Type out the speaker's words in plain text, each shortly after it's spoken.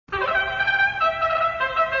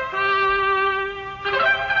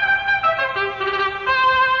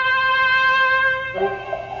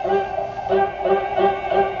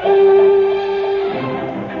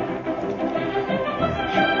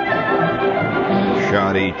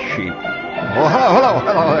bloody cheap. Well,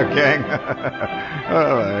 hello there, gang.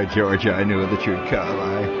 George, I knew that you'd come.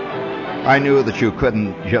 I knew that you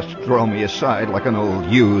couldn't just throw me aside like an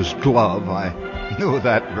old used glove. I knew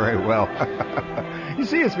that very well. You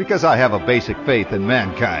see, it's because I have a basic faith in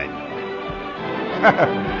mankind.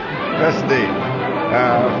 That's the...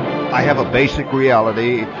 I have a basic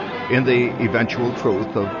reality in the eventual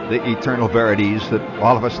truth of the eternal verities that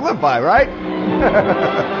all of us live by, right?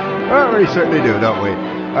 Well, we certainly do, don't we?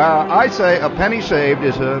 I say a penny saved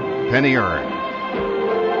is a penny earned.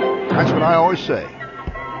 That's what I always say.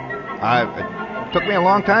 It took me a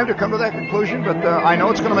long time to come to that conclusion, but I know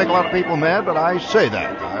it's going to make a lot of people mad, but I say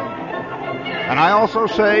that. And I also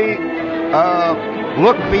say,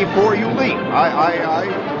 look before you leap. I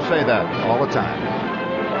say that all the time.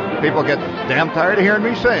 People get damn tired of hearing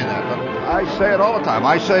me saying that, but I say it all the time.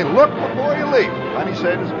 I say, look before you leap. Penny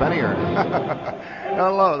saved is a penny earned.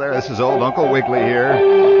 Hello there, this is old Uncle Wiggily here.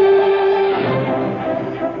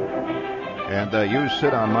 And you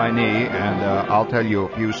sit on my knee, and I'll tell you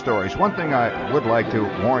a few stories. One thing I would like to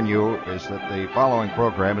warn you is that the following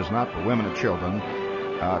program is not for women and children.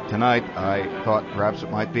 Tonight, I thought perhaps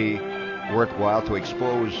it might be worthwhile to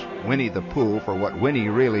expose Winnie the Pooh for what Winnie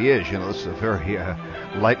really is. You know, this is a very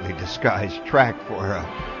lightly disguised track for,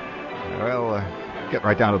 get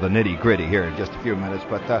right down to the nitty-gritty here in just a few minutes.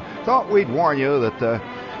 But thought we'd warn you that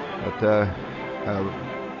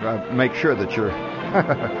make sure that you're...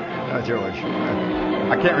 George,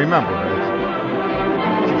 I can't remember.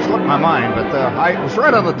 It slipped my mind, but it was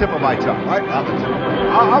right on the tip of my tongue. Right on the tip.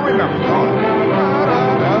 I'll remember.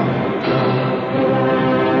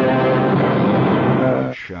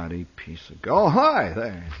 Shoddy piece of... Oh, hi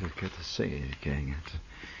there. It's good to see you, gang.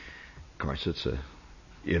 Of course, it's a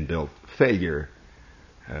inbuilt failure.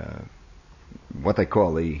 What they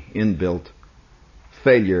call the inbuilt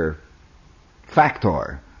failure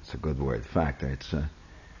factor. It's a good word, factor. It's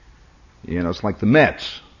it's like the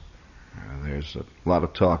Mets. There's a lot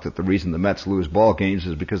of talk that the reason the Mets lose ball games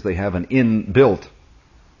is because they have an inbuilt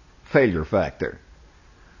failure factor,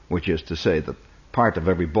 which is to say that part of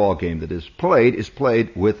every ball game that is played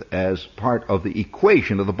with as part of the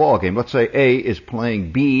equation of the ball game. Let's say A is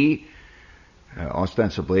playing B.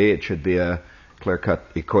 Ostensibly, it should be a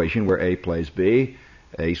clear-cut equation where A plays B.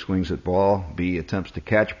 A swings at ball, B attempts to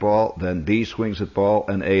catch ball, then B swings at ball,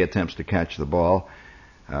 and A attempts to catch the ball.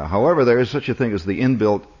 However, there is such a thing as the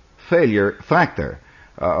inbuilt failure factor.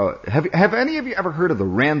 Have any of you ever heard of the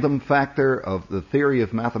random factor of the theory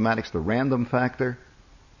of mathematics, the random factor?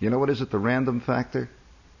 You know what is it, the random factor?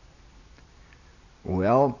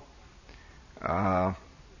 Well,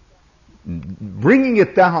 bringing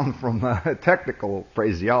it down from technical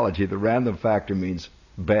phraseology, the random factor means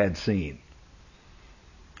bad scene.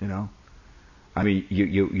 You know? I mean,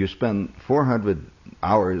 you spend 400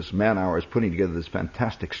 man-hours putting together this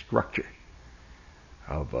fantastic structure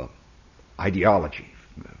of ideology,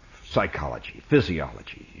 psychology,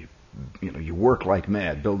 physiology. You work like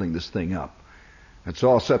mad building this thing up. It's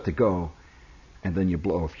all set to go, and then you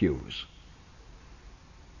blow a fuse.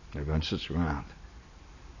 Everyone sits around.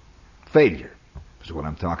 Failure is what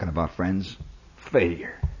I'm talking about, friends.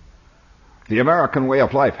 Failure. The American way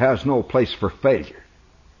of life has no place for failure.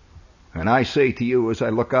 And I say to you, as I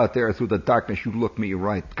look out there through the darkness, you look me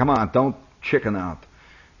right. Come on, don't chicken out.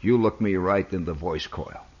 You look me right in the voice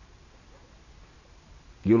coil.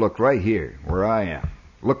 You look right here, where I am.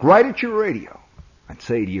 Look right at your radio and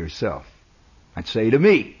say to yourself, and say to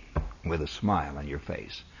me, with a smile on your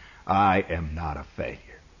face, I am not a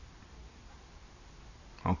failure.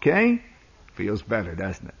 Okay? Feels better,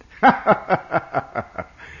 doesn't it?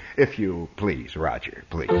 If you please, Roger,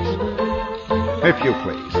 please. If you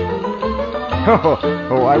please.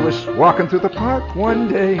 Oh, I was walking through the park one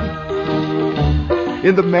day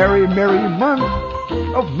in the merry, merry month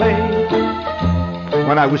of May,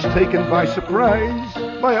 when I was taken by surprise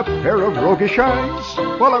by a pair of roguish eyes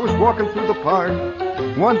while I was walking through the park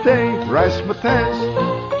one day. Razzmatazz,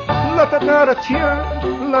 la-ta-ta-da-tia,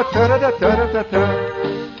 la-ta-da-da-da-da-da,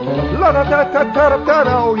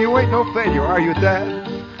 la-da-da-da-da-da-da. Oh, you ain't no failure, are you, Dad?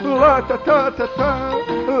 La-ta-ta-ta-ta,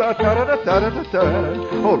 la-ta-da-da-da-da-da.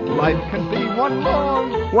 Oh, life can be one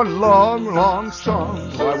long, long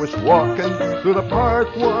song. I was walking through the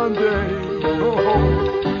park one day,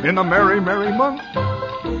 in the merry, merry month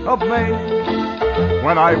of May,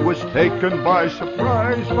 when I was taken by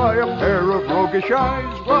surprise by a pair of roguish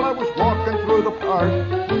eyes while I was walking through the park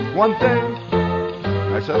one day.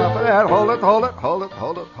 I said, enough of that. Hold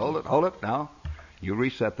it. Now, you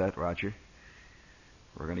reset that, Roger.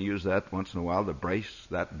 We're going to use that once in a while to brace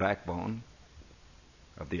that backbone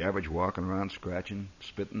of the average walking around scratching,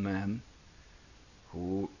 spitting man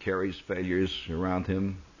who carries failures around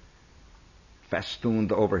him,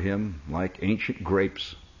 festooned over him like ancient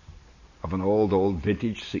grapes of an old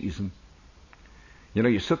vintage season. You know,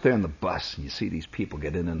 you sit there in the bus and you see these people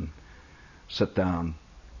get in and sit down,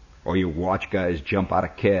 or you watch guys jump out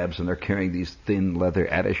of cabs and they're carrying these thin leather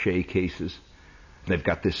attaché cases. They've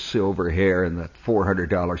got this silver hair and that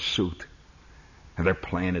 $400 suit, and they're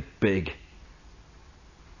playing it big.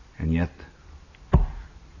 And yet,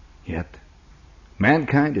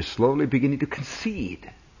 mankind is slowly beginning to concede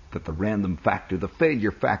that the random factor, the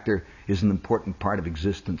failure factor, is an important part of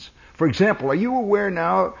existence. For example, are you aware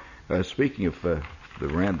now, speaking of the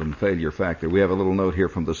random failure factor, we have a little note here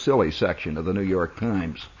from the silly section of the New York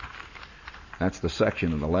Times. That's the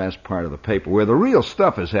section in the last part of the paper where the real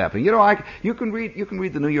stuff is happening. You know, you can read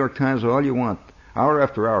the New York Times all you want. Hour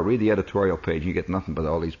after hour, read the editorial page, you get nothing but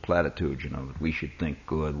all these platitudes, you know, that we should think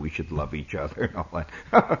good, we should love each other, and all that.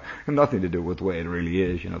 Nothing to do with the way it really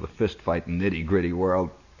is, you know, the fist-fighting, nitty-gritty world.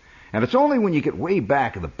 And it's only when you get way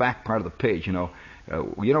back in the back part of the page, you know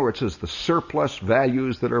where it says the surplus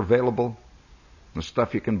values that are available, the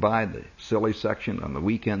stuff you can buy, the silly section, on the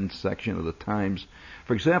weekend section of the Times.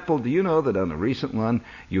 For example, do you know that on the recent one,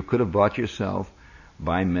 you could have bought yourself,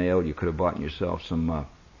 by mail, you could have bought yourself some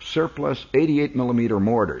surplus 88-millimeter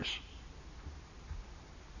mortars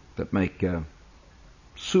that make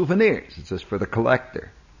souvenirs. It says for the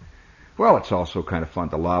collector. Well, it's also kind of fun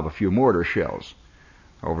to lob a few mortar shells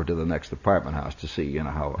over to the next apartment house to see, you know,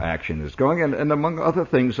 how action is going. And among other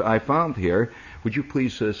things I found here, would you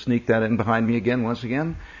please sneak that in behind me again, once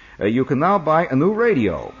again? You can now buy a new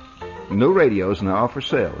radio. New radio is now for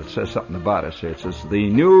sale. It says something about us here. It says the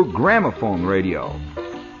new gramophone radio.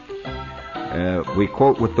 We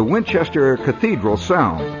quote, with the Winchester Cathedral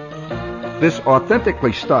sound. This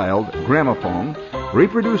authentically styled gramophone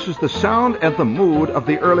reproduces the sound and the mood of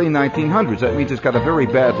the early 1900s. That means it's got a very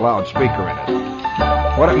bad loudspeaker in it.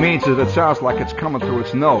 What it means is it sounds like it's coming through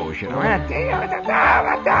its nose, you know.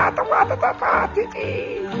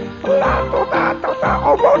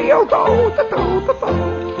 Oh, rodeo,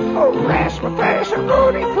 oh, rascal,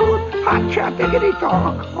 Rudy Toot, hot shot, diggity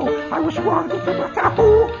dog. Oh, I was wrong to the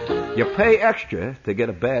tapu. You pay extra to get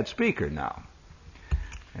a bad speaker now.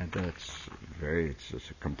 And it's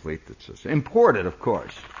imported, of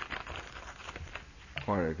course.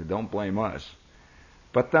 Don't blame us.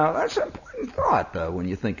 But that's an important thought, though, when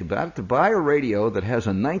you think about it, to buy a radio that has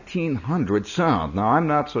a 1900 sound. Now, I'm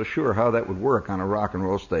not so sure how that would work on a rock and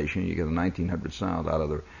roll station. You get a 1900 sound out of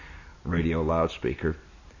the radio loudspeaker.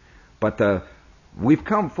 But we've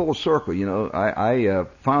come full circle. You know, I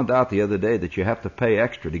found out the other day that you have to pay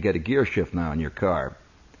extra to get a gear shift now in your car.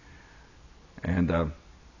 And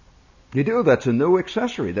you do. That's a new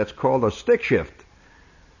accessory. That's called a stick shift.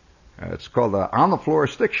 It's called an on-the-floor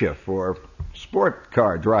stick shift for sport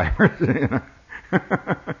car drivers. You know?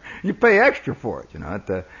 You pay extra for it, you know.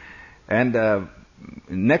 And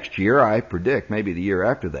next year, I predict, maybe the year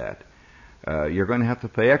after that, you're going to have to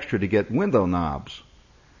pay extra to get window knobs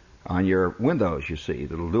on your windows, you see.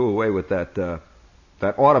 That'll do away with that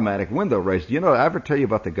automatic window raise. You know, I ever tell you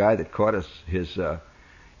about the guy that caught his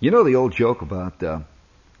you know the old joke about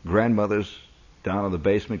grandmothers down in the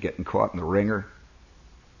basement getting caught in the ringer?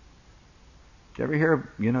 Did you ever hear,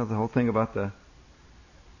 you know, the whole thing about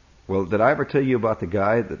well, did I ever tell you about the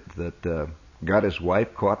guy that got his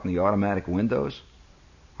wife caught in the automatic windows?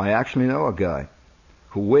 I actually know a guy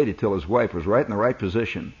who waited till his wife was right in the right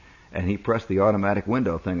position, and he pressed the automatic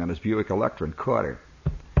window thing on his Buick Electra and caught her.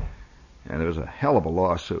 And there was a hell of a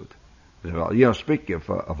lawsuit. You know, speaking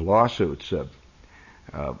of lawsuits,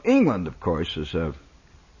 England, of course, is a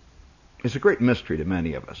great mystery to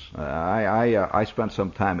many of us. I spent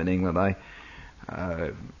some time in England.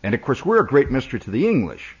 And of course, we're a great mystery to the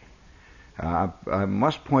English. I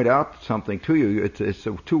must point out something to you. It's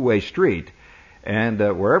a two-way street. And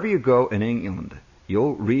wherever you go in England,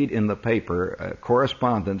 you'll read in the paper a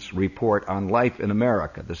correspondence report on life in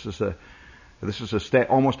America.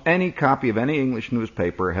 Almost any copy of any English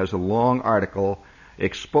newspaper has a long article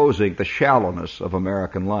exposing the shallowness of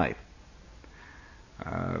American life.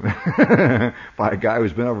 By a guy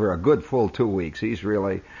who's been over a good full 2 weeks. He's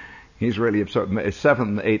really absorbed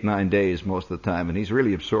 7, 8, 9 days most of the time, and he's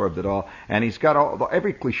really absorbed it all. And he's got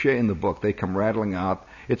every cliche in the book. They come rattling out.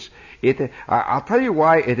 I'll tell you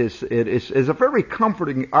why it is a very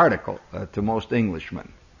comforting article to most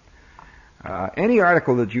Englishmen. Any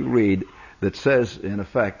article that you read that says, in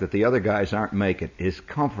effect, that the other guys aren't making it is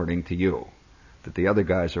comforting to you. That the other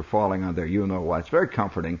guys are falling on their you-know-what. It's very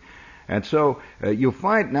comforting. And so you'll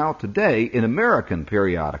find now today in American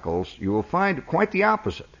periodicals, you will find quite the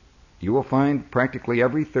opposite. You will find practically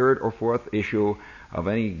every third or fourth issue of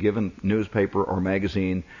any given newspaper or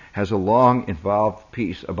magazine has a long, involved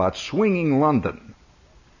piece about swinging London,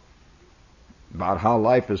 about how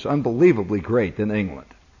life is unbelievably great in England.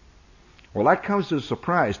 Well, that comes as a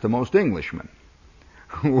surprise to most Englishmen.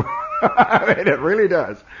 I mean, it really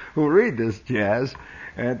does, who read this jazz,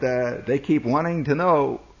 and they keep wanting to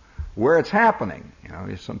know where it's happening. You know,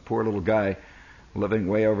 he's some poor little guy living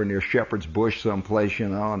way over near Shepherd's Bush someplace, you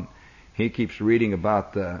know, and he keeps reading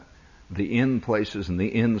about the inn places and the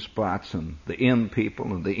inn spots and the inn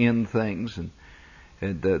people and the inn things. And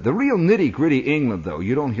the real nitty-gritty England, though,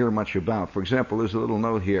 you don't hear much about. For example, there's a little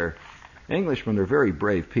note here. Englishmen are very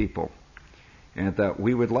brave people, and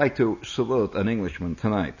we would like to salute an Englishman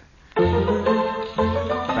tonight.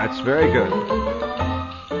 That's very good.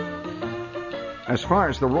 As far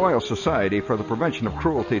as the Royal Society for the Prevention of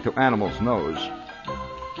Cruelty to Animals knows,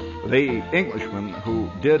 the Englishman who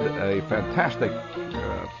did a fantastic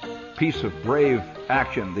piece of brave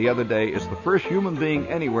action the other day is the first human being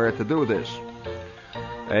anywhere to do this.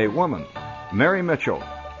 A woman, Mary Mitchell,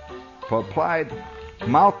 applied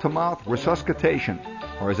mouth-to-mouth resuscitation,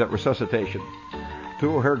 or is that resuscitation,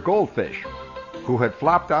 to her goldfish, who had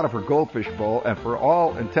flopped out of her goldfish bowl and for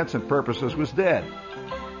all intents and purposes was dead.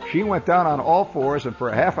 She went down on all fours and for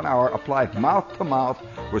a half an hour applied mouth-to-mouth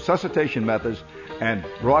resuscitation methods and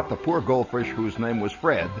brought the poor goldfish, whose name was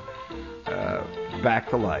Fred, back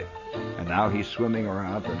to life. And now he's swimming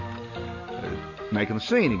around and making the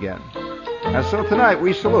scene again. And so tonight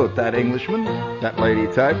we salute that Englishman, that lady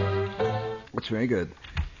type. That's very good.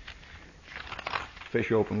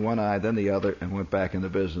 Fish opened one eye, then the other, and went back into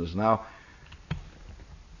business. Now,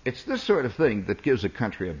 it's this sort of thing that gives a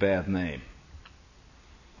country a bad name.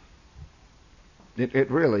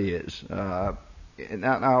 It really is. Now,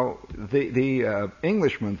 the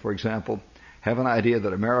Englishmen, for example, have an idea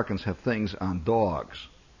that Americans have things on dogs.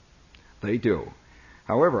 They do.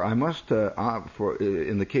 However, I must,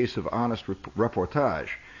 in the case of honest reportage,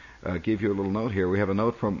 give you a little note here. We have a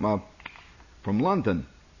note from London.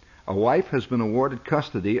 A wife has been awarded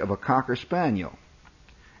custody of a Cocker Spaniel,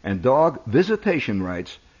 and dog visitation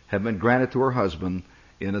rights have been granted to her husband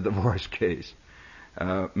in a divorce case.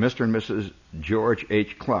 Mr. and Mrs. George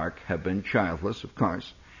H. Clark have been childless, of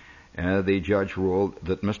course. The judge ruled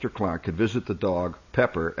that Mr. Clark could visit the dog,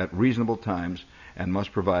 Pepper, at reasonable times and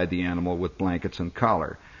must provide the animal with blankets and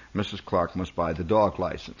collar. Mrs. Clark must buy the dog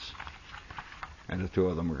license. And the two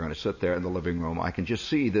of them are going to sit there in the living room. I can just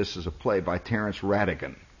see this as a play by Terence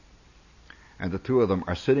Rattigan. And the two of them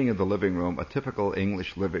are sitting in the living room, a typical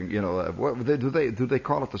English living, what do they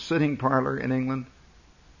call it, the sitting parlor in England?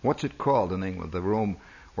 What's it called in England? The room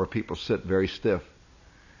where people sit very stiff.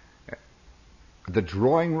 The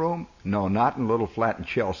drawing room? No, not in a little flat in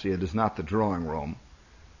Chelsea. It is not the drawing room.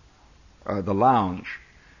 The lounge.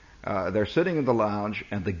 They're sitting in the lounge,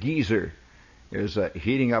 and the geezer is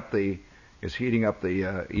heating up the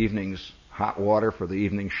evening's hot water for the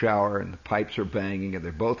evening shower, and the pipes are banging, and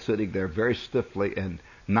they're both sitting there very stiffly and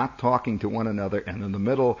not talking to one another. And in the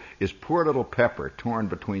middle is poor little Pepper, torn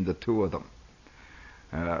between the two of them.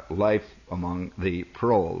 Life among the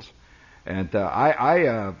proles. And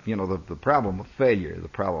the problem of failure,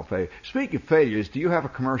 Speaking of failures, do you have a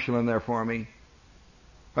commercial in there for me?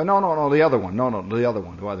 No, the other one. The other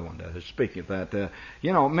one. Speaking of that,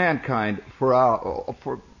 mankind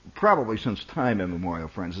for probably since time immemorial,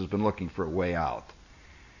 friends, has been looking for a way out.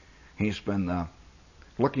 He's been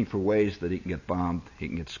looking for ways that he can get bombed, he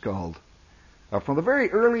can get sculled. From the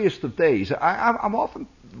very earliest of days, I'm often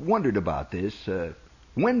wondered about this.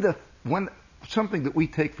 When something that we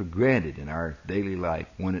take for granted in our daily life,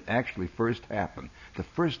 when it actually first happened, the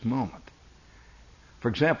first moment. For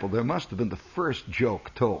example, there must have been the first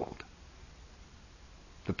joke told.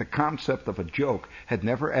 That the concept of a joke had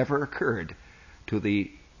never ever occurred to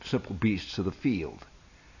the simple beasts of the field.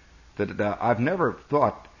 That I've never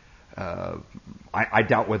thought, I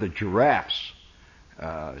doubt whether giraffes,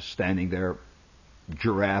 standing there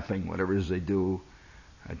giraffing, whatever it is they do,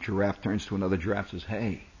 a giraffe turns to another giraffe and says,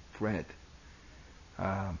 "Hey, Fred,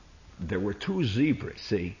 there were two zebras,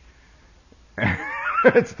 see?"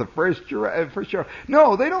 It's the first giraffe.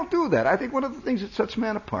 No, they don't do that. I think one of the things that sets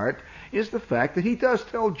man apart is the fact that he does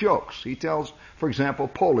tell jokes. He tells, for example,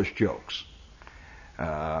 Polish jokes.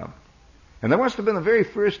 And there must have been the very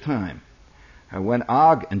first time when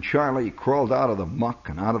Og and Charlie crawled out of the muck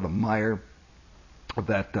and out of the mire of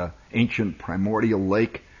that ancient primordial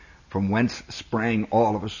lake from whence sprang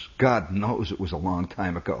all of us. God knows it was a long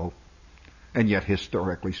time ago. And yet,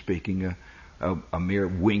 historically speaking, a mere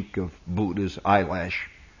wink of Buddha's eyelash.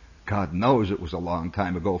 God knows it was a long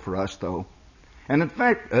time ago for us, though. And in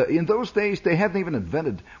fact, in those days, they hadn't even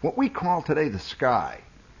invented what we call today the sky.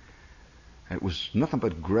 It was nothing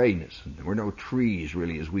but grayness, and there were no trees,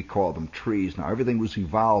 really, as we call them trees now. Everything was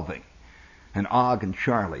evolving. And Og and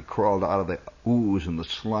Charlie crawled out of the ooze and the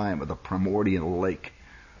slime of the primordial lake,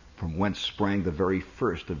 from whence sprang the very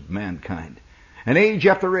first of mankind. And age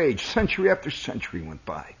after age, century after century went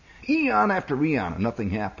by. Eon after eon, and nothing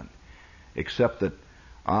happened, except that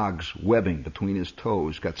Og's webbing between his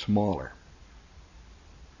toes got smaller.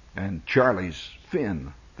 And Charlie's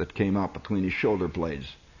fin that came out between his shoulder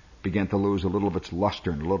blades began to lose a little of its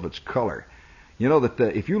luster and a little of its color. You know that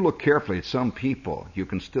if you look carefully at some people, you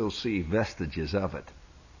can still see vestiges of it.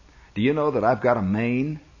 Do you know that I've got a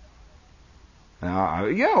mane?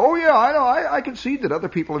 I know. I can see that other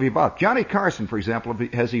people have evolved. Johnny Carson, for example,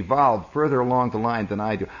 has evolved further along the line than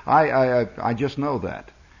I do. I just know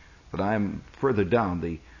that I'm further down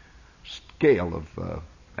the scale of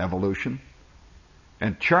evolution.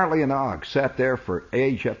 And Charlie and Og sat there for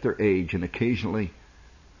age after age, and occasionally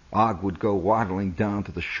Og would go waddling down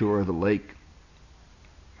to the shore of the lake,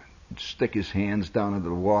 stick his hands down into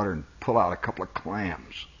the water and pull out a couple of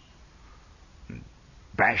clams and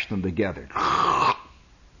bash them together.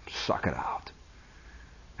 Suck it out.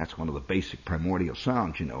 That's one of the basic primordial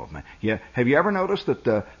sounds, you know, of man. Yeah, have you ever noticed that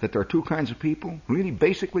there are two kinds of people? Really,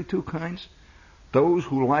 basically two kinds? Those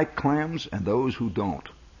who like clams and those who don't.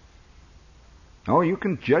 Oh, you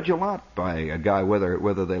can judge a lot by a guy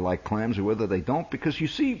whether they like clams or whether they don't, because you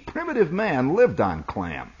see, primitive man lived on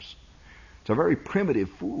clams. It's a very primitive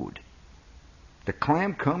food. The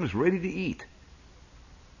clam comes ready to eat,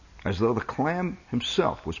 as though the clam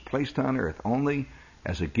himself was placed on earth only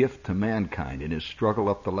as a gift to mankind in his struggle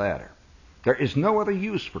up the ladder. There is no other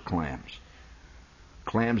use for clams.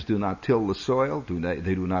 Clams do not till the soil,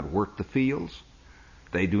 they do not work the fields,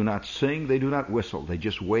 they do not sing, they do not whistle, they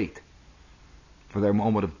just wait for their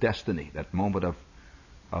moment of destiny, that moment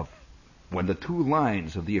of when the two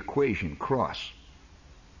lines of the equation cross,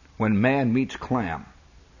 when man meets clam.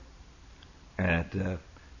 And have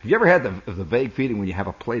you ever had the vague feeling when you have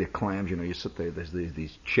a plate of clams, you know, you sit there, there's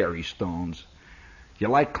these cherry stones. You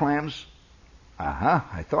like clams?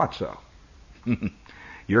 I thought so.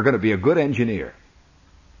 You're going to be a good engineer.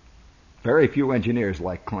 Very few engineers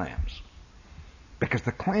like clams, because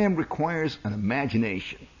the clam requires an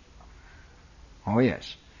imagination. Oh,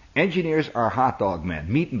 yes. Engineers are hot dog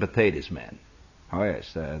men, meat and potatoes men. Oh,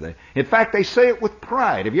 yes. In fact, they say it with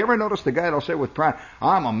pride. Have you ever noticed the guy that'll say with pride,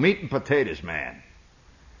 I'm a meat and potatoes man?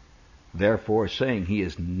 Therefore, saying he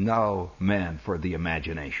is no man for the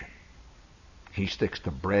imagination. He sticks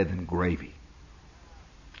to bread and gravy.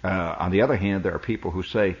 On the other hand, there are people who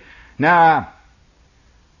say, nah,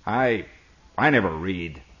 I never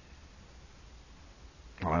read.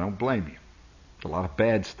 Well, I don't blame you. A lot of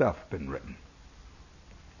bad stuff been written.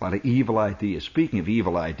 A lot of evil ideas. Speaking of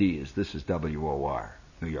evil ideas, this is WOR,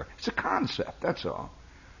 New York. It's a concept, that's all.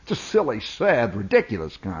 It's a silly, sad,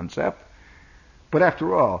 ridiculous concept. But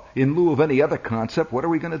after all, in lieu of any other concept, what are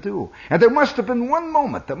we going to do? And there must have been one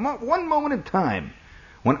moment in time,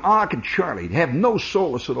 when Og and Charlie have no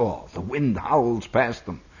solace at all. The wind howls past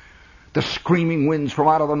them. The screaming winds from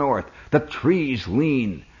out of the north. The trees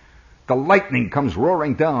lean. The lightning comes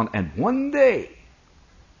roaring down. And one day,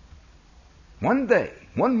 one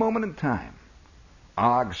moment in time,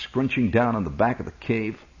 Og scrunching down on the back of the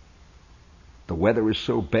cave. The weather is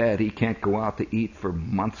so bad he can't go out to eat for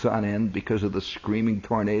months on end because of the screaming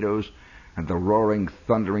tornadoes and the roaring,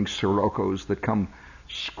 thundering sirocco's that come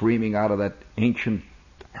screaming out of that ancient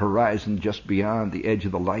horizon just beyond the edge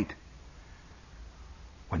of the light.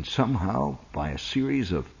 When somehow, by a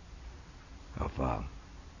series of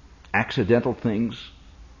accidental things,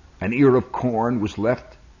 an ear of corn was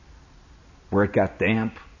left where it got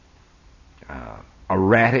damp. A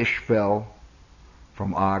radish fell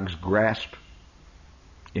from Og's grasp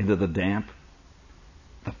into the damp.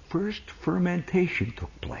 The first fermentation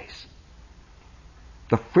took place.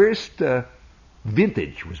 The first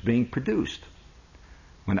vintage was being produced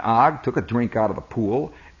when Og took a drink out of the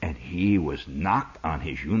pool, and he was knocked on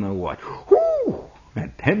his you-know-what. Whoo!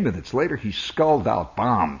 And 10 minutes later, he sculled out,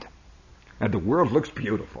 bombed. And the world looks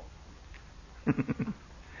beautiful.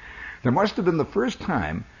 There must have been the first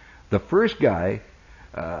time the first guy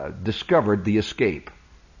discovered the escape,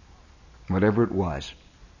 whatever it was.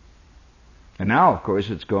 And now, of course,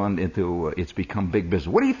 it's become big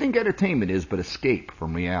business. What do you think entertainment is but escape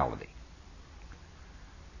from reality?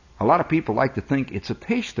 A lot of people like to think it's a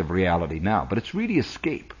taste of reality now, but it's really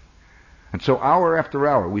escape. And so hour after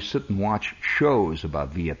hour, we sit and watch shows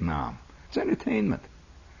about Vietnam. It's entertainment.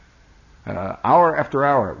 Hour after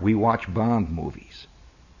hour, we watch Bond movies.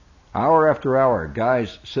 Hour after hour,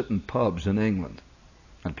 guys sit in pubs in England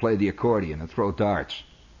and play the accordion and throw darts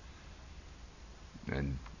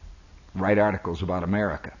and write articles about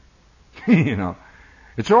America. You know,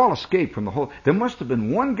 it's all escape from the whole. There must have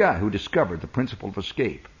been one guy who discovered the principle of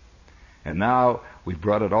escape. And now we've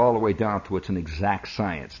brought it all the way down to it's an exact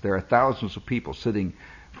science. There are thousands of people sitting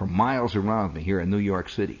for miles around me here in New York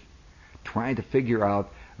City trying to figure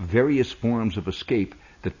out various forms of escape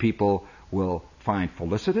that people will find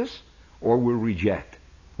felicitous or will reject.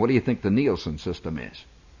 What do you think the Nielsen system is?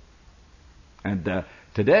 And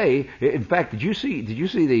today, in fact, did you see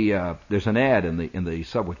the there's an ad in the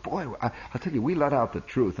subway. Boy, I'll tell you, we let out the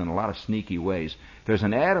truth in a lot of sneaky ways. There's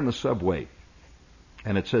an ad in the subway,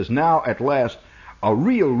 and it says, "Now at last, a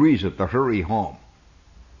real reason to hurry home."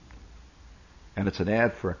 And it's an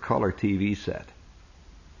ad for a color TV set.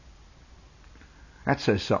 That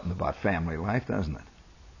says something about family life, doesn't it?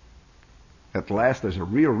 At last, there's a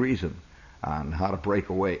real reason on how to break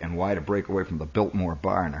away and why to break away from the Biltmore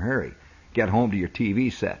bar in a hurry. Get home to your TV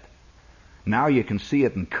set. Now you can see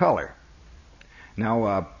it in color.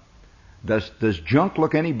 Now, does junk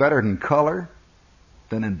look any better in color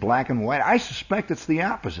than in black and white? I suspect it's the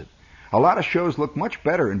opposite. A lot of shows look much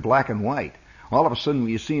better in black and white. All of a sudden,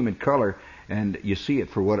 when you see them in color, and you see it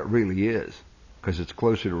for what it really is, because it's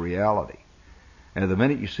closer to reality. And the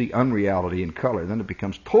minute you see unreality in color, then it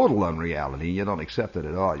becomes total unreality. You don't accept it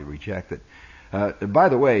at all. You reject it. By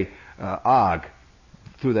the way, Og,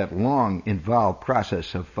 through that long, involved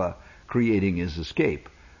process of creating his escape,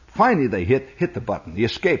 finally they hit the button, the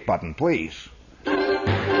escape button, please. Miller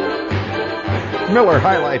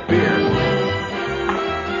High Life beer.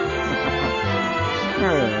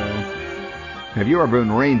 Have you ever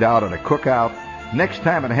been rained out at a cookout? Next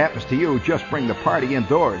time it happens to you, just bring the party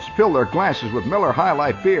indoors. Fill their glasses with Miller High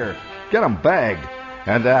Life beer. Get them bagged.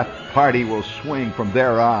 And that party will swing from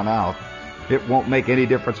there on out. It won't make any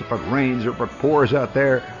difference if it rains or if it pours out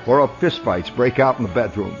there or if fistfights break out in the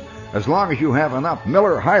bedroom. As long as you have enough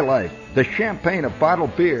Miller High Life, the champagne of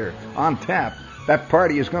bottled beer, on tap, that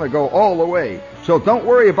party is going to go all the way. So don't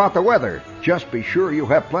worry about the weather. Just be sure you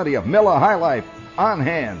have plenty of Miller High Life on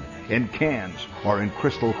hand in cans or in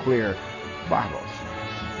crystal clear bottles.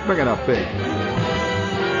 Big enough, big.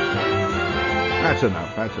 That's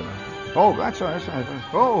enough. Oh, that's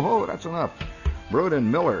enough. Brewed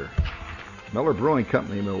in Miller Brewing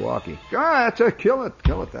Company in Milwaukee. That's a kill it.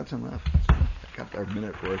 That's enough. I got their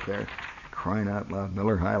minute worth there. Crying out loud,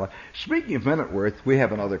 Miller High Life. Speaking of minute worth, we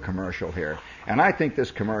have another commercial here, and I think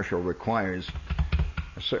this commercial requires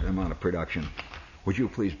a certain amount of production. Would you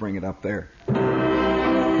please bring it up there?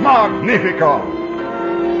 Magnifico!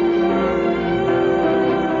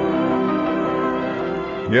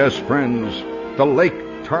 Yes, friends, the Lake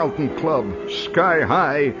Tarleton Club, sky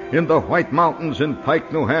high in the White Mountains in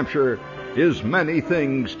Pike, New Hampshire, is many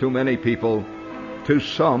things to many people. To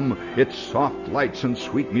some, it's soft lights and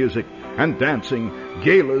sweet music and dancing,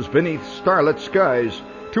 galas beneath starlit skies.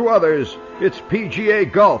 To others, it's PGA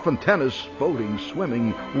golf and tennis, boating,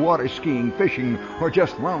 swimming, water skiing, fishing, or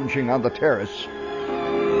just lounging on the terrace.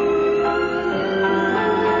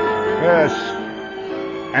 Yes,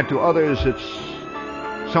 and to others, it's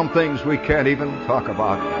some things we can't even talk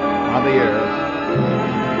about on the air.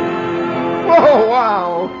 Oh,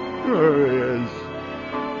 wow! There it is.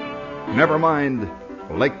 Never mind.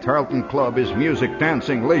 Lake Tarleton Club is music,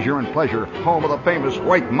 dancing, leisure, and pleasure, home of the famous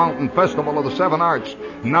White Mountain Festival of the Seven Arts,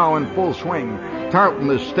 now in full swing. Tarleton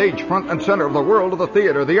is stage front and center of the world of the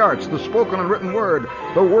theater, the arts, the spoken and written word,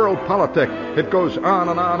 the world politic. It goes on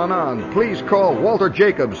and on and on. Please call Walter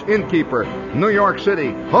Jacobs, innkeeper, New York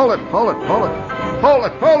City. Hold it.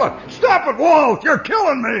 Stop it, Walt! You're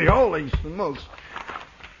killing me! Holy smokes.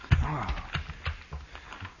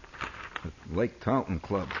 Lake Tarleton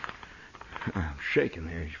Club. I'm shaking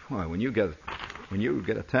here. Boy, when you get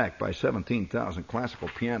attacked by 17,000 classical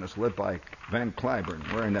pianists led by Van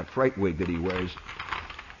Cliburn wearing that fright wig that he wears,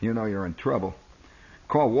 you know you're in trouble.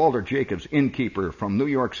 Call Walter Jacobs, innkeeper from New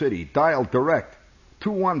York City. Dial direct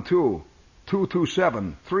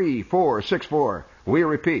 212-227-3464. We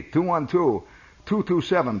repeat,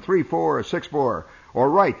 212-227-3464. Or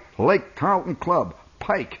write Lake Tarleton Club,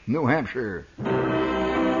 Pike, New Hampshire.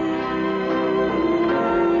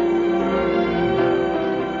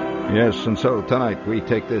 Yes, and so tonight we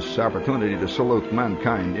take this opportunity to salute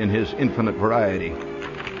mankind in his infinite variety.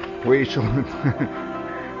 We salute...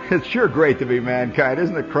 It's sure great to be mankind,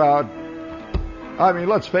 isn't it, crowd? I mean,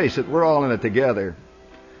 let's face it, we're all in it together.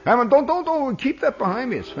 I mean, don't keep that behind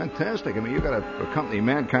me. It's fantastic. I mean, you've got to accompany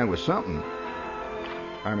mankind with something.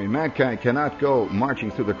 I mean, mankind cannot go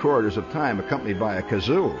marching through the corridors of time accompanied by a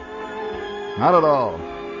kazoo. Not at all.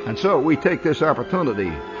 And so we take this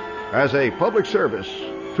opportunity as a public service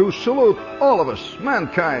to salute all of us,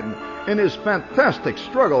 mankind, in his fantastic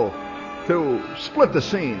struggle to split the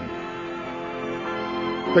scene,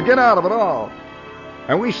 to get out of it all.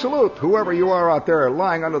 And we salute whoever you are out there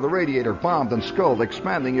lying under the radiator, bombed and skulled,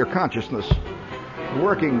 expanding your consciousness,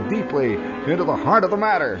 working deeply into the heart of the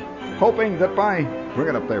matter, hoping that by... Bring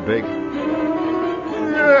it up there, Big.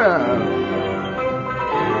 Yeah.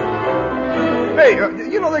 Hey,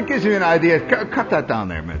 that gives you an idea. Cut that down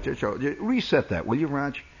there, Mitch. Reset that, will you,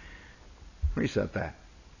 Raj? Reset that.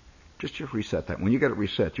 Just reset that. When you get it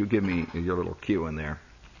reset, you give me your little cue in there.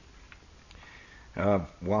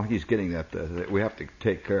 While he's getting that, we have to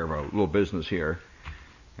take care of a little business here,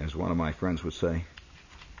 as one of my friends would say.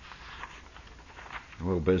 A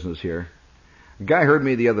little business here. A guy heard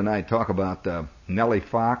me the other night talk about Nellie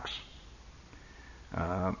Fox.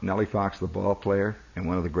 Nellie Fox, the ball player, and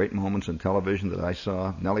one of the great moments in television that I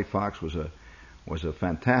saw. Nellie Fox was a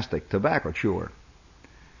fantastic tobacco chewer.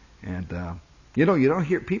 And you don't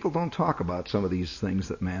hear, people don't talk about some of these things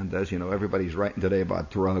that man does. Everybody's writing today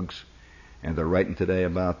about drugs, and they're writing today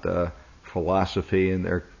about philosophy, and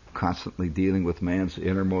they're constantly dealing with man's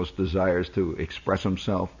innermost desires to express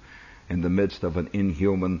himself in the midst of an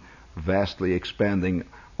inhuman, vastly expanding,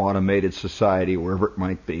 automated society, wherever it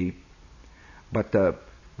might be. But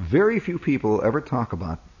very few people ever talk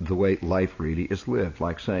about the way life really is lived.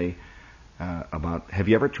 Like, say, have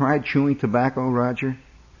you ever tried chewing tobacco, Roger?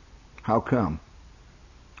 How come?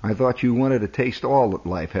 I thought you wanted to taste all that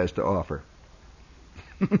life has to offer.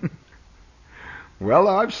 Well,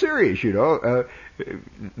 I'm serious, We're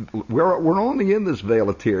only in this vale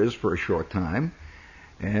of tears for a short time,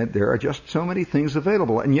 and there are just so many things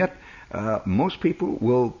available. And yet, most people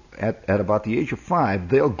will, at about the age of 5,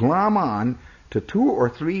 they'll glom on to 2 or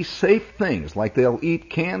 3 safe things, like they'll eat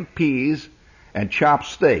canned peas and chopped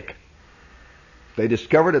steak. They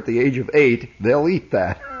discovered at the age of 8, they'll eat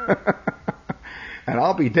that. And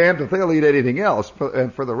I'll be damned if they'll eat anything else.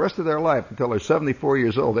 And for the rest of their life, until they're 74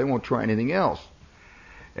 years old, they won't try anything else.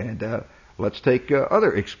 And let's take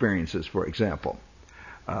other experiences, for example.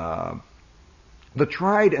 The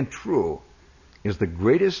tried and true is the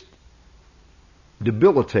greatest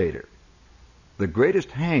debilitator, the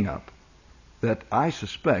greatest hang-up that I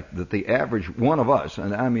suspect that the average one of us,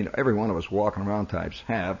 and I mean every one of us walking around types,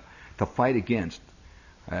 have to fight against.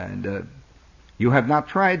 And you have not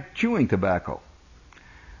tried chewing tobacco.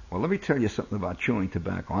 Well, let me tell you something about chewing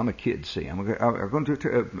tobacco. I'm a kid, see. I'm going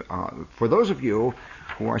to for those of you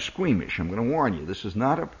who are squeamish, I'm going to warn you, this is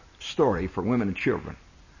not a story for women and children.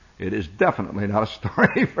 It is definitely not a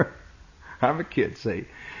story for... I'm a kid, see.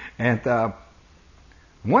 And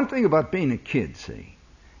one thing about being a kid, see,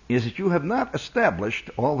 is that you have not established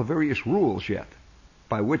all the various rules yet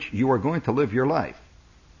by which you are going to live your life.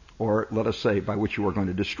 Or, let us say, by which you are going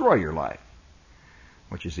to destroy your life,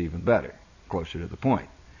 which is even better, closer to the point.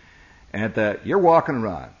 And you're walking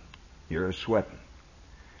around. You're sweating.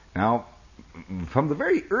 Now, from the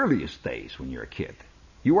very earliest days when you're a kid,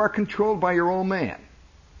 you are controlled by your old man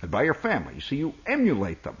and by your family. So you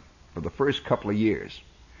emulate them for the first couple of years.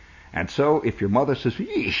 And so if your mother says,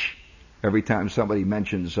 yeesh, every time somebody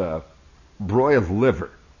mentions broiled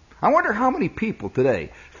liver, I wonder how many people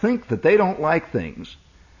today think that they don't like things.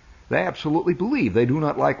 They absolutely believe they do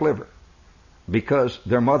not like liver because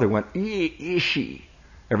their mother went, ishy,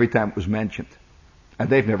 every time it was mentioned. And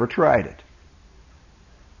they've never tried it.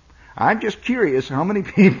 I'm just curious how many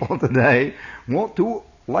people today won't do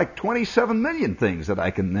like 27 million things that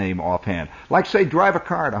I can name offhand. Like, say, drive a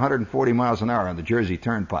car at 140 miles an hour on the Jersey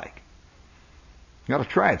Turnpike. You ought to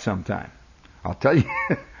try it sometime. I'll tell you,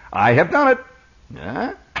 I have done it.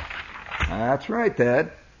 Yeah? That's right,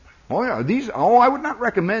 Dad. Oh, yeah, I would not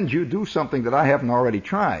recommend you do something that I haven't already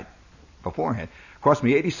tried beforehand. It cost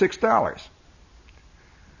me $86.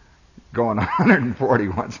 Going 140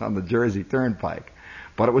 once on the Jersey Turnpike.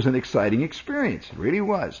 But it was an exciting experience. It really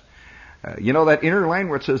was. You know that inner lane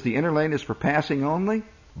where it says the inner lane is for passing only?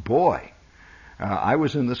 Boy, I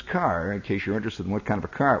was in this car. In case you're interested in what kind of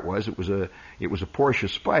a car it was a Porsche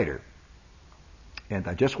Spyder.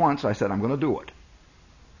 And just once I said, I'm going to do it.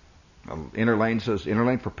 Inner lane says inner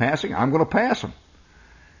lane for passing. I'm going to pass them.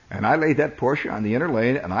 And I laid that Porsche on the inner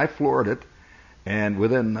lane and I floored it. And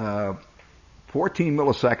within 14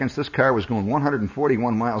 milliseconds, this car was going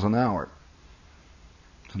 141 miles an hour.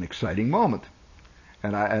 It's an exciting moment.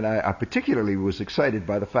 And I particularly was excited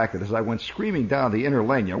by the fact that as I went screaming down the inner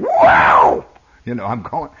lane, wow! I'm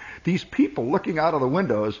going, these people looking out of the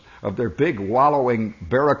windows of their big wallowing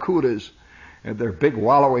Barracudas and their big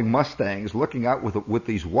wallowing Mustangs looking out with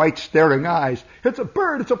these white staring eyes. It's a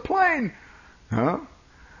bird, it's a plane! Huh?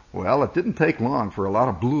 Well, it didn't take long for a lot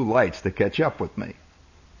of blue lights to catch up with me.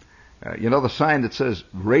 You know the sign that says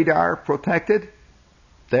radar protected?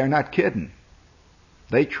 They're not kidding.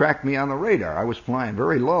 They tracked me on the radar. I was flying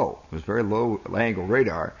very low. It was very low angle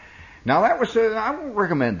radar. Now that was, I won't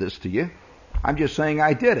recommend this to you. I'm just saying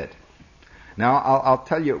I did it. Now I'll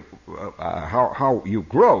tell you how you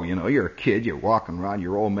grow. You know, you're a kid, you're walking around,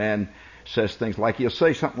 your old man says things like, he'll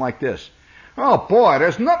say something like this. Oh boy,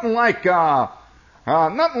 there's nothing like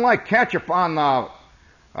ketchup on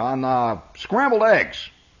scrambled eggs.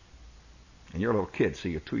 And you're a little kid, so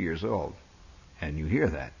you're 2 years old, and you hear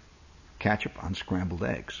that. Ketchup on scrambled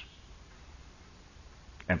eggs.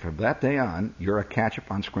 And from that day on, you're a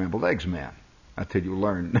ketchup on scrambled eggs man, until you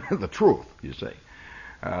learn the truth, you see.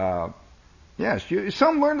 Yes,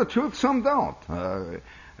 some learn the truth, some don't.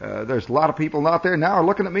 There's a lot of people out there now are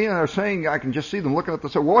looking at me and they're saying, I can just see them looking at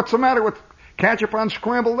this, well, what's the matter with ketchup on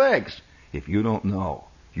scrambled eggs? If you don't know,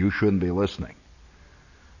 you shouldn't be listening.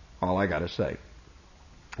 All I gotta say.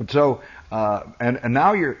 And so, and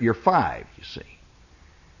now you're 5, you see.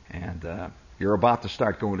 And you're about to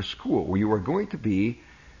start going to school where you are going to be,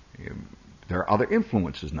 there are other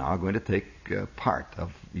influences now going to take part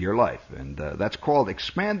of your life. And that's called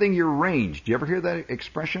expanding your range. Do you ever hear that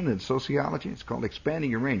expression in sociology? It's called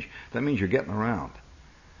expanding your range. That means you're getting around.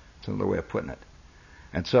 That's another way of putting it.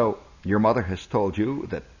 And so your mother has told you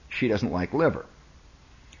that she doesn't like liver.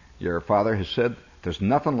 Your father has said there's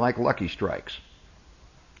nothing like Lucky Strikes.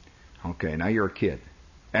 Okay, now you're a kid.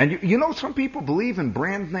 And you know some people believe in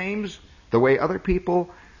brand names the way other people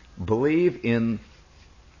believe in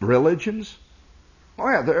religions? Oh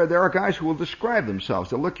yeah, there are guys who will describe themselves.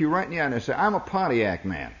 They'll look you right in the eye and they say, I'm a Pontiac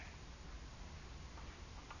man.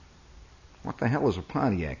 What the hell is a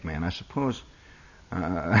Pontiac man? I suppose, you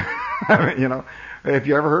know, have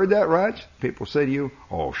you ever heard that, Raj? People say to you,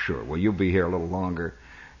 oh sure, well you'll be here a little longer.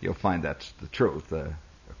 You'll find that's the truth.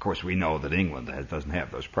 Of course we know that England doesn't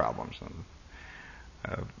have those problems.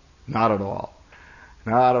 Not at all.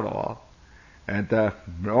 Not at all. And,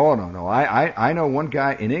 no. I know one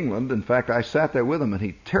guy in England. In fact, I sat there with him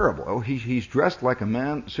and terrible. Oh, he's dressed like a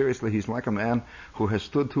man. Seriously, he's like a man who has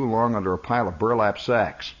stood too long under a pile of burlap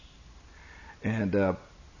sacks. And,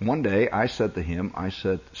 one day I said to him,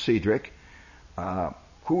 Cedric,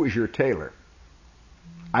 who is your tailor?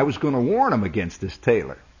 I was going to warn him against this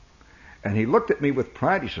tailor. And he looked at me with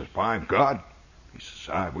pride. He says, by God. He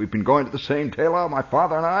says, we've been going to the same tailor, my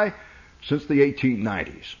father and I, since the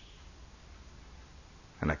 1890s.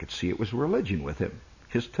 And I could see it was religion with him,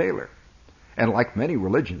 his tailor. And like many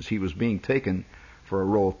religions, he was being taken for a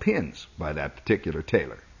row of pins by that particular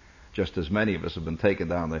tailor. Just as many of us have been taken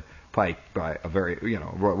down the pike by a very,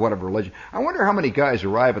 whatever religion. I wonder how many guys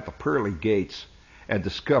arrive at the pearly gates and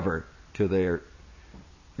discover to their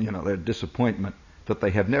disappointment that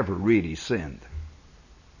they have never really sinned.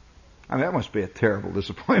 I mean, that must be a terrible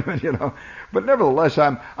disappointment, But nevertheless,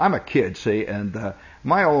 I'm a kid, see, and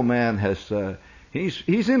my old man has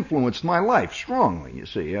he's influenced my life strongly, you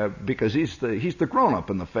see, because he's the grown up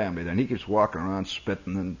in the family. Then he keeps walking around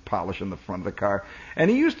spitting and polishing the front of the car, and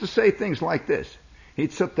he used to say things like this.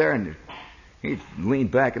 He'd sit there and he'd lean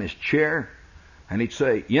back in his chair, and he'd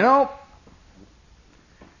say,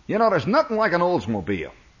 there's nothing like an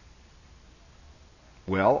Oldsmobile.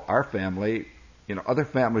 Well, our family. Other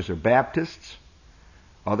families are Baptists.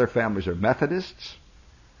 Other families are Methodists.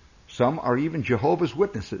 Some are even Jehovah's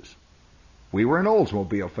Witnesses. We were an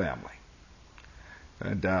Oldsmobile family.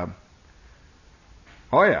 And,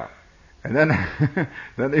 oh yeah. And then,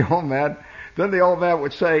 then the old man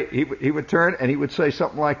would say, he would turn and he would say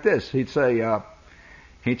something like this. He'd say, I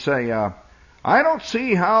don't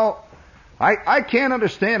see how, I can't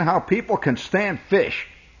understand how people can stand fish.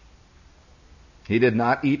 He did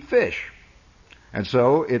not eat fish. And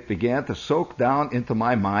so it began to soak down into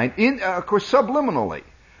my mind, of course, subliminally,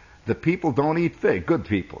 that people don't eat fish. Good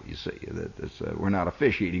people, you see. We're not a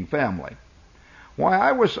fish-eating family. Why,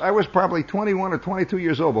 I was probably 21 or 22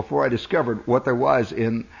 years old before I discovered what there was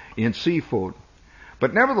in seafood.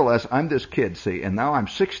 But nevertheless, I'm this kid, see, and now I'm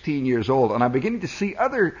 16 years old, and I'm beginning to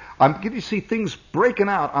see things breaking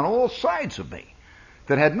out on all sides of me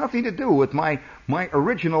that had nothing to do with my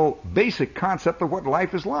original basic concept of what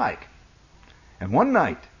life is like. And one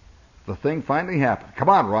night, the thing finally happened. Come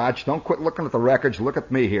on, Raj, don't quit looking at the records. Look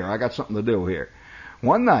at me here. I got something to do here.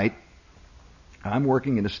 One night, I'm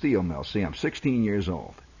working in a steel mill. See, I'm 16 years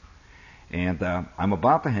old. And I'm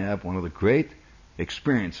about to have one of the great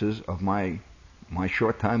experiences of my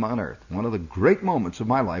short time on earth. One of the great moments of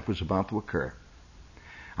my life was about to occur.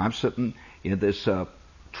 I'm sitting in this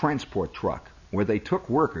transport truck where they took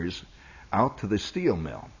workers out to the steel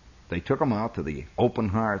mill. They took them out to the open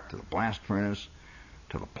hearth, to the blast furnace,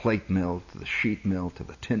 to the plate mill, to the sheet mill, to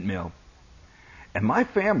the tin mill. And my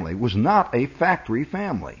family was not a factory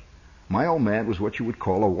family. My old man was what you would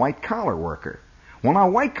call a white-collar worker. Well, now,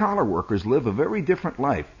 white-collar workers live a very different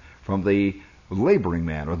life from the laboring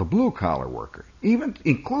man or the blue-collar worker, even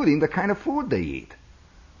including the kind of food they eat.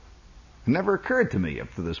 It never occurred to me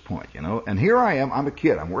up to this point, you know. And here I am, I'm a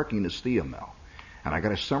kid, I'm working in a steel mill, and I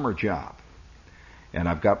got a summer job. And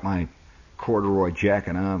I've got my corduroy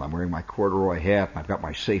jacket on, I'm wearing my corduroy hat, and I've got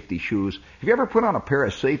my safety shoes. Have you ever put on a pair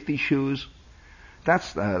of safety shoes?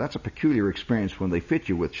 That's a peculiar experience when they fit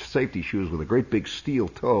you with safety shoes with a great big steel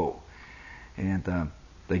toe. And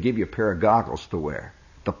they give you a pair of goggles to wear.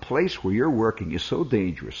 The place where you're working is so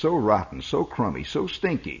dangerous, so rotten, so crummy, so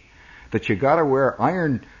stinky, that you got to wear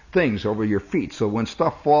iron things over your feet so when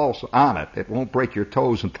stuff falls on it, it won't break your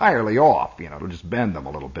toes entirely off. You know, it'll just bend them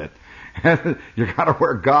a little bit. You got to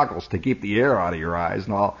wear goggles to keep the air out of your eyes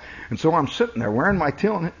and all. And so I'm sitting there wearing my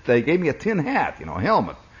tin. They gave me a tin hat, you know, a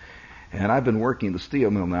helmet. And I've been working the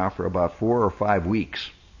steel mill now for about 4 or 5 weeks,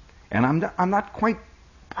 and I'm not quite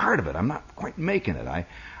part of it. I'm not quite making it.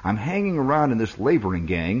 I'm hanging around in this laboring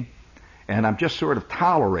gang, and I'm just sort of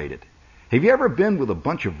tolerated. Have you ever been with a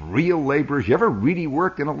bunch of real laborers? You ever really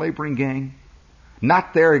worked in a laboring gang?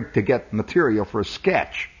 Not there to get material for a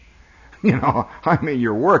sketch. You know, I mean,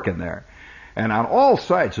 you're working there. And on all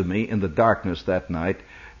sides of me in the darkness that night,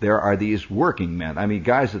 there are these working men. I mean,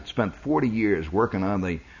 guys that spent 40 years working on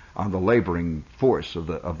the laboring force of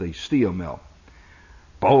the steel mill.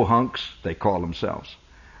 Bohunks, they call themselves.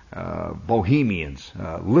 Bohemians,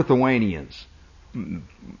 Lithuanians.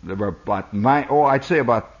 There were I'd say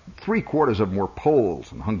about 3/4 of them were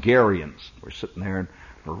Poles and Hungarians. We're sitting there and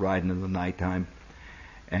we're riding in the nighttime.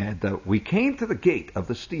 And we came to the gate of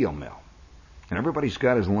the steel mill. And everybody's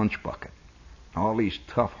got his lunch bucket. All these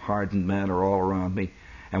tough, hardened men are all around me.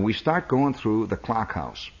 And we start going through the clock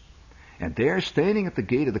house. And there, standing at the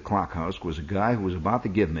gate of the clock house, was a guy who was about to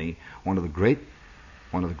give me one of the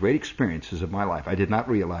great experiences of my life. I did not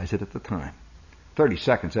realize it at the time. 30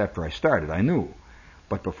 seconds after I started, I knew.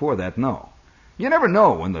 But before that, no. You never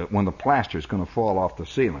know when the plaster's going to fall off the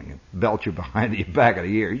ceiling and belt you behind the back of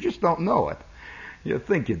the ear. You just don't know it. You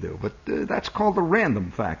think you do. But that's called the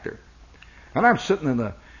random factor. And I'm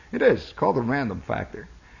sitting it's called the random factor.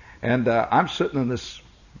 And I'm sitting in this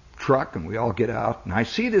truck, and we all get out, and I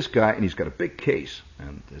see this guy, and he's got a big case,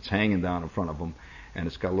 and it's hanging down in front of him, and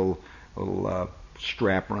it's got a little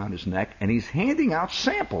strap around his neck, and he's handing out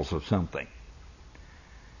samples of something.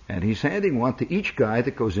 And he's handing one to each guy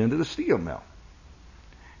that goes into the steel mill.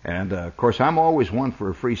 And, of course, I'm always one for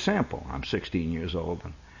a free sample. I'm 16 years old,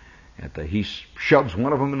 and he shoves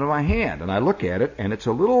one of them into my hand, and I look at it, and it's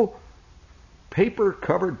a little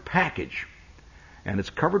paper-covered package. And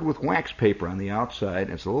it's covered with wax paper on the outside.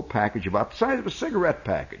 And it's a little package about the size of a cigarette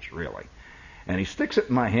package, really. And he sticks it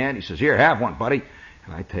in my hand. He says, "Here, have one, buddy."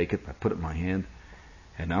 And I take it, I put it in my hand.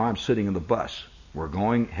 And now I'm sitting in the bus. We're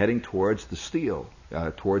heading towards the steel,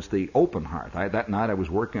 towards the open hearth. That night I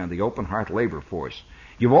was working on the open hearth labor force.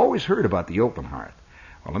 You've always heard about the open hearth.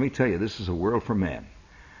 Well, let me tell you, this is a world for men.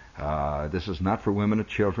 This is not for women and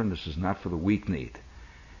children. This is not for the weak-kneed.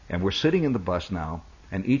 And we're sitting in the bus now,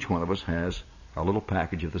 and each one of us has a little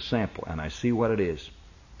package of the sample, and I see what it is.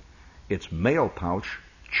 It's mail pouch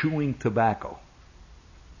chewing tobacco.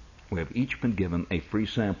 We have each been given a free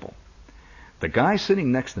sample. The guy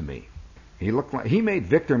sitting next to me, he made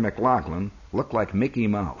Victor McLaughlin look like Mickey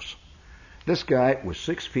Mouse. This guy was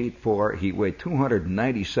 6'4", he weighed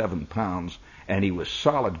 297 pounds, and he was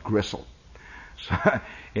solid gristle. So,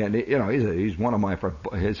 and you know, he's one of my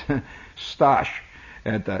his Stosh,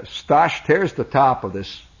 and Stosh tears the top of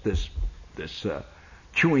this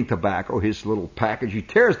chewing tobacco, his little package. He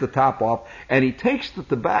tears the top off, and he takes the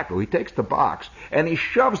tobacco, he takes the box, and he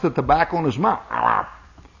shoves the tobacco in his mouth.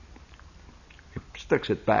 He sticks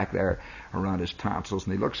it back there around his tonsils,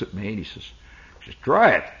 and he looks at me, and he says,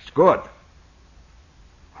 "Try it. It's good."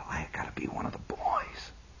 Well, I got to be one of the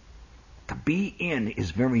boys. To be in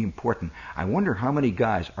is very important. I wonder how many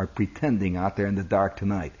guys are pretending out there in the dark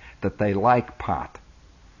tonight that they like pot.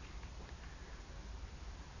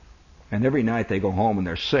 And every night they go home and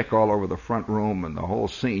they're sick all over the front room and the whole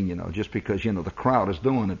scene, you know, just because, you know, the crowd is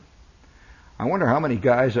doing it. I wonder how many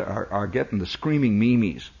guys are getting the screaming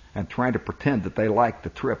memes and trying to pretend that they like the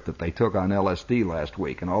trip that they took on LSD last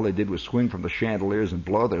week, and all they did was swing from the chandeliers and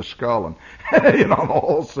blow their skull and, you know, the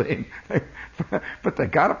whole scene. But they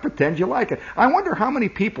got to pretend you like it. I wonder how many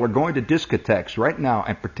people are going to discotheques right now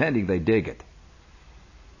and pretending they dig it.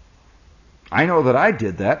 I know that I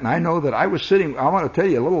did that, and I know that I was sitting, I want to tell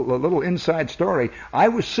you a little inside story. I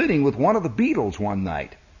was sitting with one of the Beatles one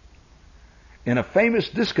night in a famous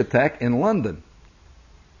discotheque in London.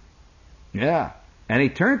 Yeah. And he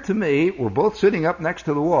turned to me, we're both sitting up next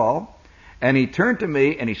to the wall, and he turned to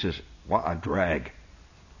me and he says, "What a drag."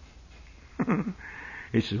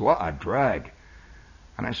 He says, "What a drag."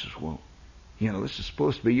 And I says, "Well, this is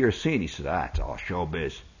supposed to be your scene." He said, "It's all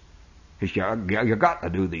showbiz." He said, you got to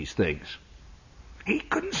do these things." He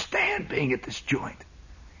couldn't stand being at this joint.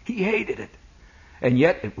 He hated it. And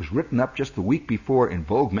yet it was written up just the week before in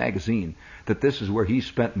Vogue magazine that this is where he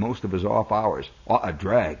spent most of his off hours. What a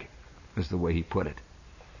drag is the way he put it.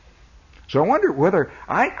 So I wonder whether,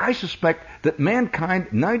 I suspect that mankind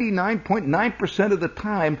 99.9% of the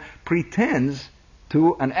time pretends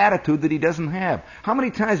to an attitude that he doesn't have. How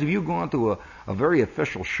many times have you gone to a very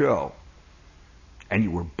official show and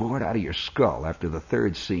you were bored out of your skull after the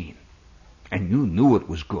third scene? And you knew it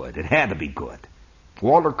was good. It had to be good.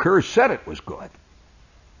 Walter Kerr said it was good.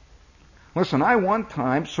 Listen, I one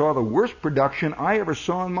time saw the worst production I ever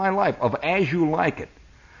saw in my life of As You Like It,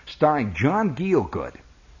 starring John Gielgud.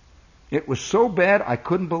 It was so bad I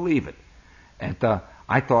couldn't believe it. And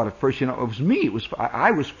I thought at first, it was me.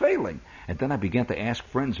 I was failing. And then I began to ask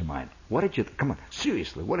friends of mine, come on,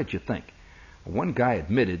 seriously, what did you think? Well, one guy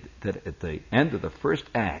admitted that at the end of the first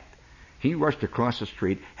act, he rushed across the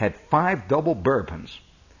street, had 5 double bourbons,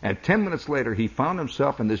 and 10 minutes later he found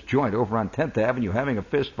himself in this joint over on 10th Avenue having a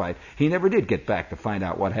fist fight. He never did get back to find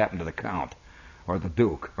out what happened to the Count, or the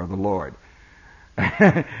Duke, or the Lord.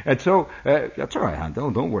 And so, that's all right, hon,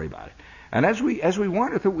 don't worry about it. And as we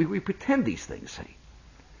wander through, we pretend these things, see.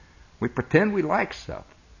 We pretend we like stuff.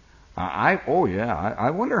 I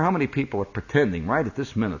wonder how many people are pretending right at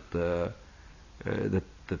this minute that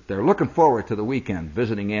they're looking forward to the weekend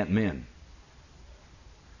visiting Aunt Min.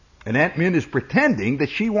 And Aunt Min is pretending that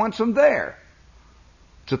she wants them there.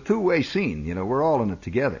 It's a two-way scene, we're all in it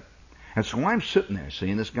together. And so I'm sitting there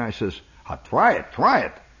seeing this guy says, try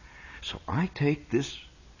it. So I take this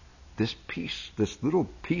little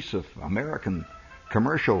piece of American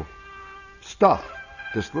commercial stuff,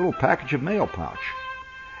 this little package of mail pouch,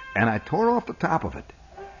 and I tore off the top of it.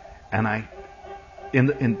 And I,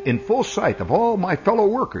 in full sight of all my fellow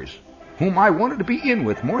workers, whom I wanted to be in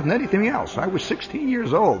with more than anything else. I was 16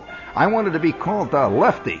 years old. I wanted to be called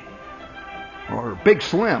Lefty, or Big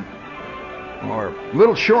Slim, or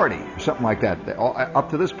Little Shorty, or something like that.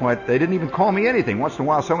 Up to this point, they didn't even call me anything. Once in a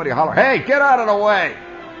while, somebody holler, "Hey, get out of the way!"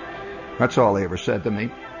 That's all they ever said to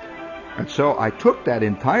me. And so I took that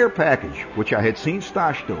entire package, which I had seen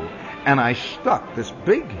Stosh do, and I stuck this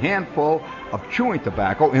big handful of chewing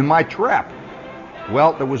tobacco in my trap.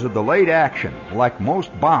 Well, there was a delayed action. Like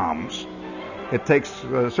most bombs, it takes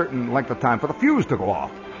a certain length of time for the fuse to go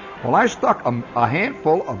off. Well, I stuck a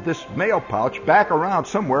handful of this mail pouch back around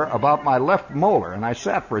somewhere about my left molar, and I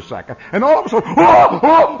sat for a second, and all of a sudden,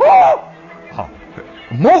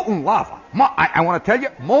 molten lava. I want to tell you,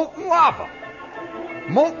 molten lava.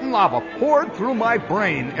 Molten lava poured through my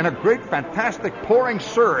brain in a great, fantastic pouring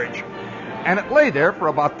surge, and it lay there for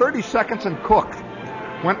about 30 seconds and cooked.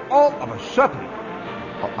 When all of a sudden,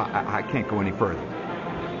 I can't go any further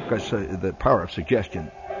because the power of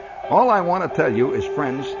suggestion. All I want to tell you is,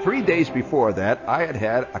 friends, 3 days before that, I had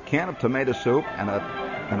had a can of tomato soup and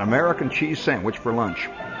an American cheese sandwich for lunch.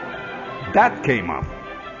 That came up.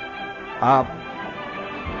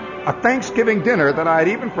 A Thanksgiving dinner that I had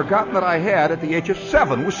even forgotten that I had at the age of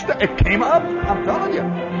 7 it came up. I'm telling you.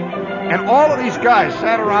 And all of these guys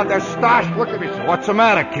sat around there, Stosh looked at me and said, "What's the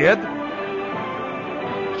matter, kid?"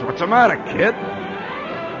 I said, "What's the matter, kid?"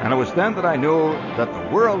 And it was then that I knew that the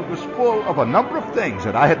world was full of a number of things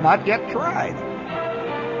that I had not yet tried.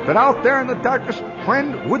 That out there in the darkness,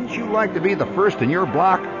 friend, wouldn't you like to be the first in your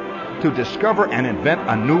block to discover and invent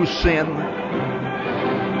a new sin?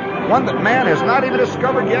 One that man has not even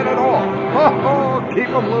discovered yet at all. Keep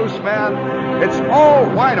 'em loose, man. It's all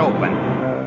wide open.